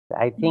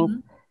I think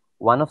Mhm.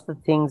 one of the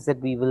things that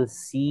we will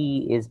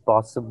see is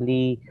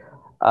possibly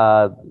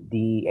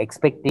the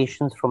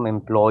expectations from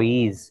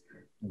employees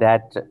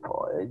that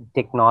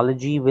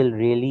technology will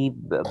really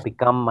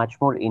become much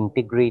more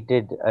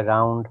integrated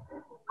around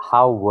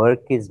how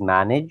work is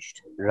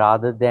managed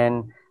rather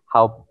than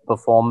how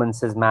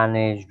performance is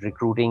managed,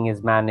 recruiting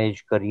is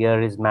managed,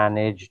 career is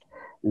managed,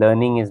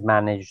 learning is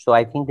managed. So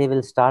I think they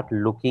will start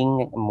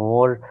looking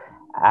more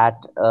at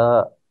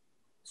a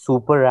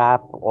super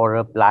app or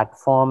a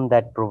platform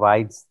that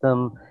provides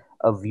them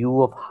a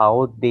view of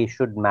how they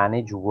should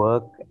manage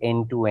work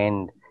end to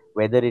end,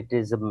 whether it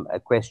is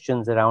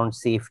questions around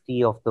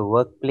safety of the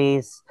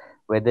workplace,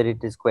 whether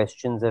it is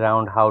questions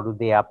around how do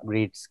they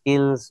upgrade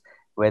skills,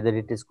 whether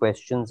it is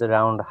questions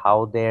around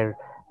how their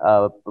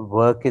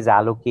work is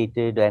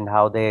allocated and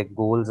how their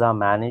goals are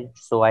managed.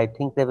 So I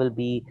think there will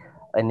be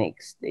an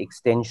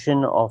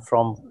extension of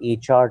from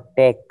HR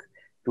tech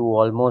to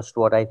almost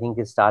what I think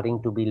is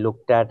starting to be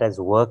looked at as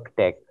work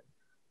tech,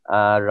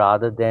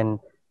 rather than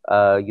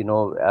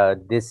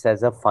this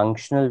as a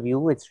functional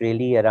view. It's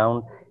really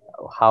around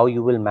how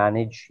you will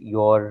manage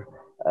your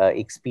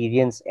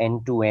experience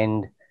end to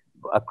end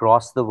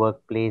across the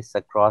workplace,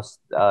 across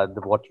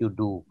what you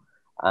do.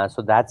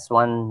 So that's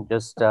one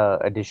just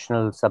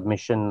additional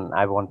submission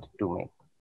I wanted to make.